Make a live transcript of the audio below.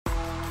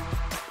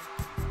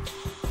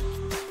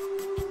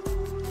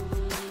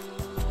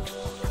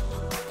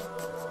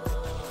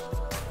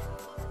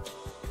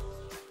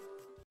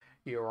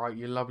Alright,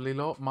 you lovely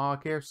lot,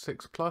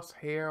 MK6 Plus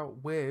here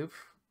with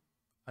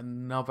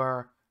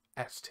another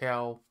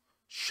STL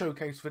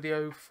showcase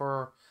video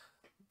for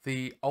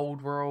the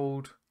Old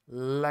World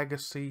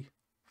Legacy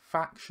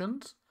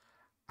factions.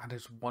 And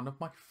it's one of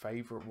my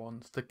favourite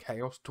ones, the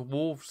Chaos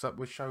Dwarves that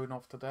we're showing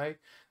off today.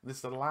 This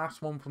is the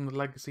last one from the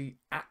Legacy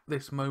at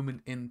this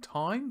moment in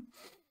time.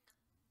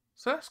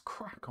 So let's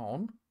crack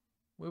on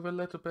with a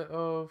little bit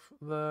of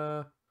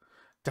the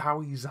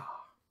Dwarves.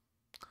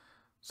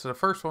 So the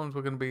first ones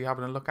we're going to be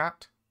having a look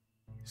at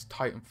is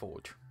Titan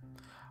Forge.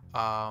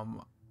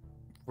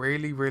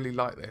 Really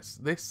like this.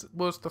 This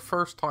was the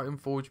first Titan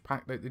Forge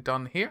pack that they've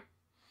done here.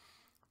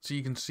 So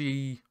you can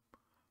see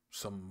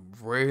some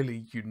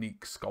really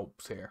unique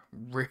sculpts here.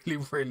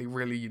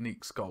 Really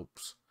unique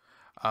sculpts.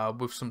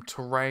 With some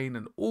terrain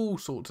and all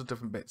sorts of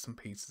different bits and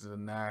pieces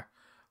in there.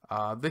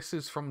 This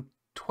is from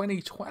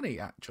 2020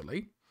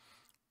 actually.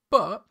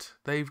 But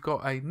they've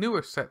got a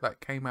newer set that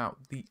came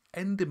out the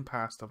ending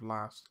part of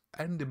last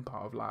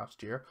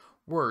year.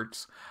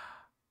 Words.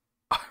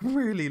 I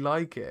really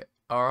like it.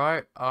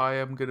 Alright, I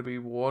am going to be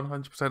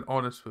 100%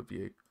 honest with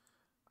you.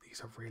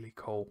 These are really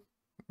cool.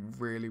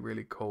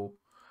 Really cool.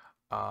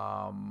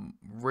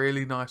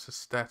 Really nice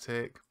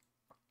aesthetic.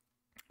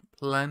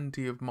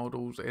 Plenty of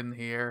models in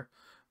here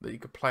that you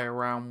could play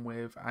around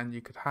with, and you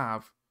could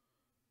have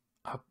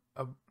a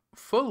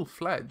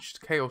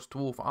full-fledged Chaos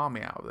Dwarf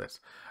army out of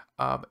this.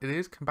 It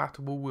is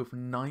compatible with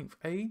 9th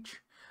Age,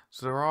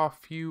 so there are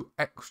a few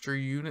extra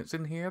units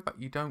in here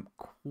that you don't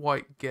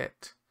quite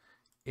get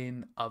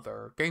in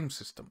other game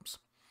systems.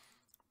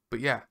 But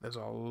yeah, there's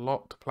a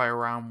lot to play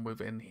around with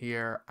in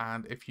here,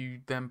 and if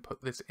you then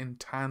put this in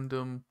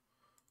tandem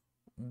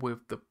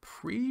with the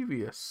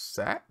previous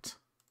set,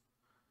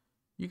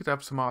 you could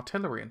have some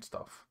artillery and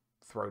stuff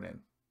thrown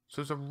in.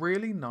 So it's a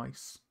really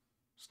nice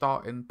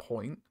starting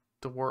point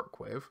to work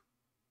with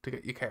to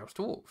get your Chaos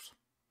Dwarves.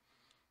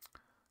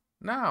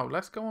 Now,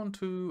 let's go on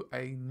to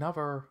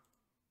another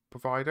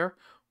provider,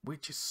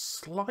 which is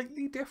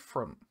slightly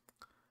different.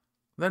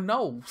 They're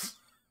gnolls.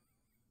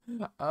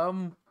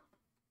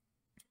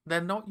 They're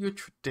not your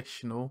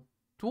traditional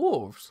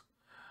dwarves,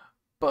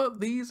 but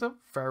these are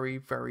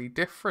very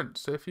different.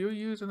 So if you're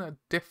using a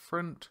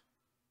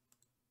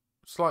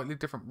slightly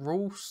different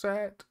rule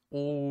set,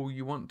 or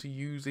you want to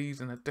use these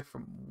in a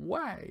different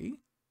way,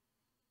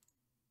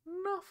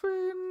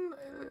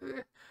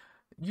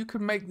 you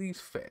can make these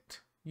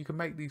fit.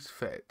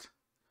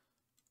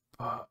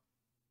 But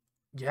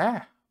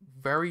yeah,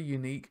 very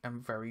unique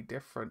and very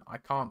different. I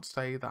can't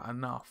say that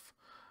enough.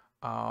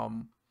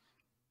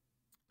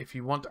 If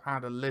you want to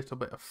add a little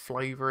bit of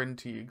flavour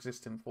into your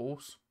existing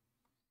force,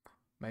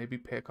 maybe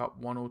pick up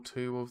one or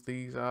two of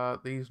these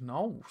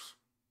gnolls.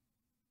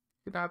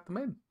 You can add them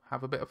in,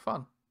 have a bit of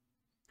fun.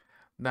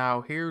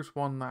 Now here's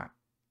one that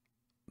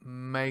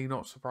may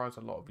not surprise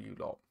a lot of you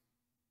lot.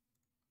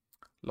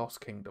 Lost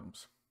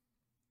Kingdoms.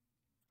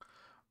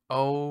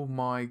 Oh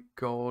my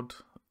god,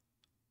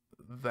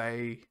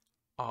 they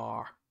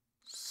are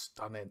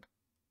stunning.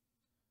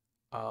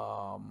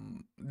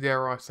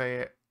 Dare I say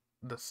it,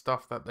 the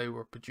stuff that they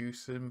were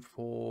producing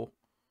for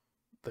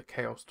the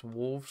Chaos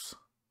Dwarves,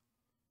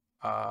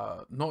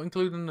 not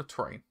including the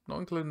terrain.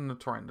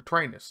 The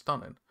terrain is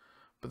stunning,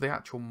 but the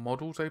actual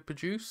models they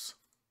produce,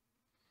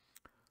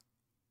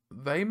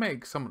 they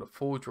make some of the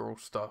Forge World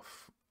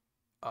stuff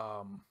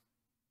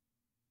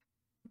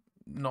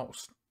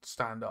not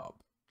stand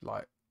up.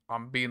 Like,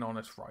 I'm being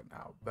honest right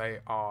now, they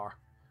are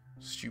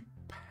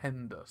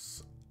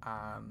stupendous,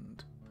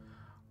 and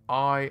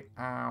I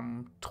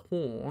am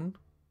torn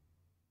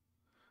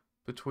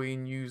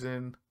between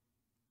using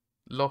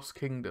Lost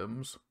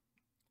Kingdoms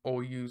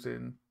or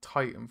using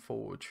Titan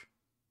Forge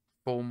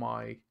for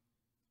my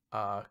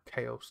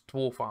Chaos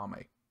Dwarf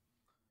army.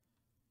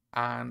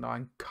 And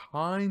I'm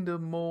kind of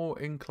more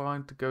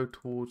inclined to go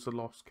towards the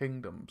Lost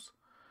Kingdoms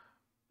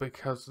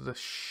because of the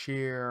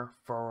sheer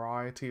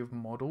variety of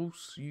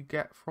models you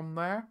get from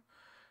there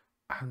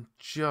and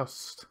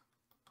just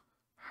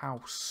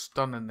how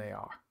stunning they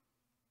are.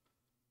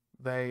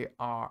 They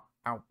are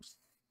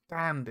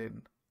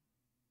outstanding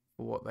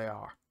for what they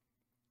are.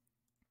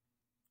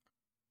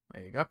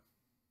 There you go.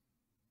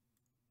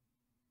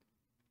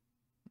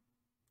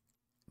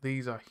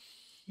 These are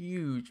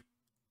huge,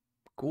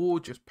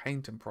 gorgeous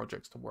painting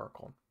projects to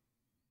work on.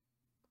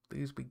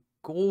 These would be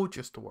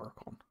gorgeous to work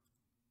on.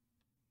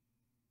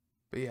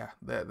 But yeah,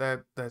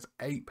 there's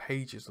 8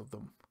 pages of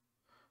them.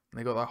 And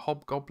they got their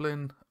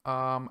hobgoblin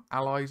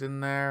allies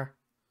in there.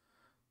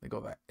 They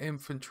got their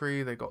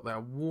infantry. They got their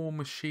war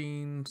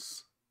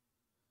machines.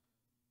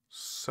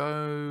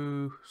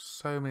 So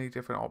many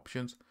different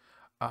options.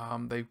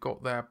 They've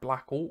got their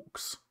black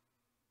orcs.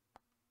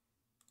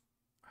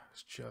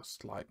 It's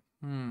just like,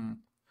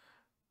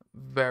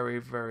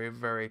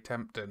 very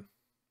tempting.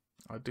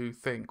 I do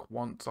think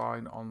once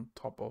I'm on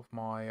top of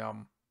my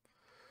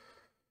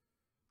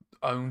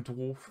own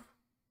dwarf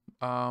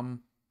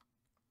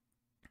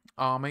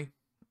army,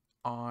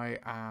 I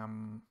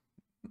am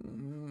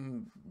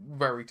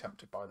very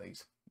tempted by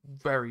these.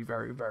 very,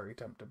 very, very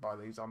tempted by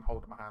these. I'm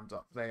holding my hands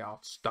up. They are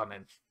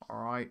stunning. All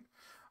right.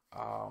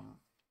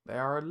 They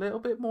are a little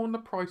bit more on the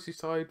pricey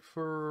side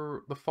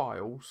for the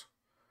files,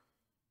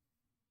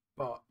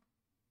 but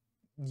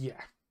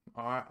yeah.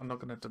 All right. I'm not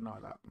going to deny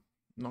that. I'm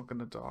not going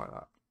to deny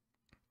that.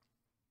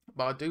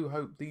 But I do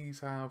hope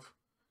these have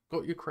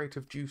got your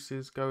creative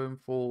juices going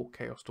for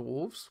Chaos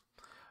Dwarves.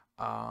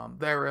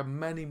 There are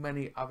many,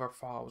 many other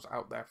files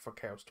out there for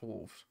Chaos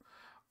Dwarves.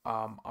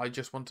 I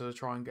just wanted to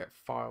try and get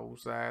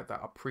files there that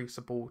are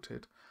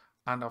pre-supported,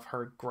 and I've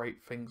heard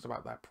great things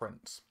about their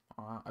prints.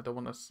 I don't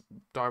want to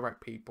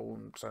direct people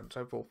and so on and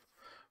so forth.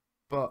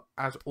 But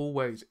as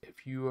always,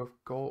 if you have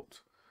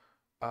got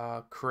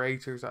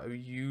creators that are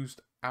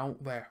used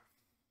out there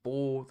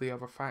for the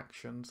other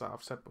factions that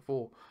I've said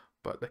before,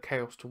 but the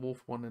Chaos Dwarf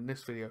one in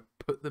this video,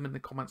 put them in the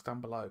comments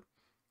down below.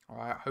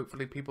 Alright,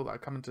 hopefully people that are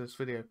coming to this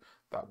video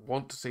that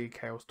want to see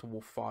Chaos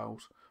Dwarf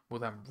files will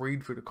then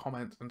read through the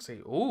comments and see,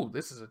 oh,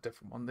 this is a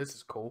different one, this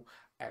is cool,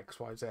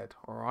 XYZ,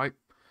 alright?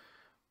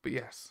 But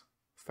yes,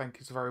 thank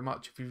you so very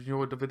much. If you've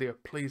enjoyed the video,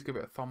 please give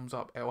it a thumbs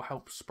up. It'll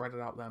help spread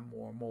it out there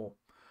more and more.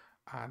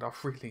 And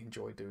I've really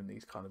enjoyed doing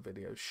these kind of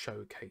videos,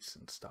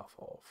 showcasing stuff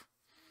off.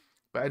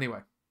 But anyway,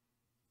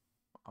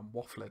 I'm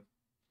waffling.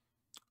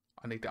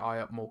 I need to eye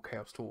up more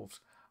Chaos Dwarves.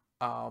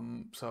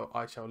 So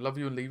I shall love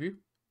you and leave you.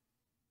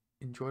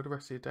 Enjoy the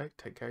rest of your day.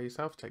 Take care of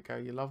yourself. Take care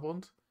of your loved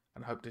ones.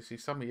 And I hope to see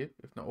some of you,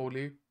 if not all of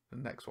you,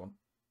 in the next one.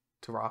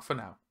 Ta-ra for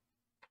now.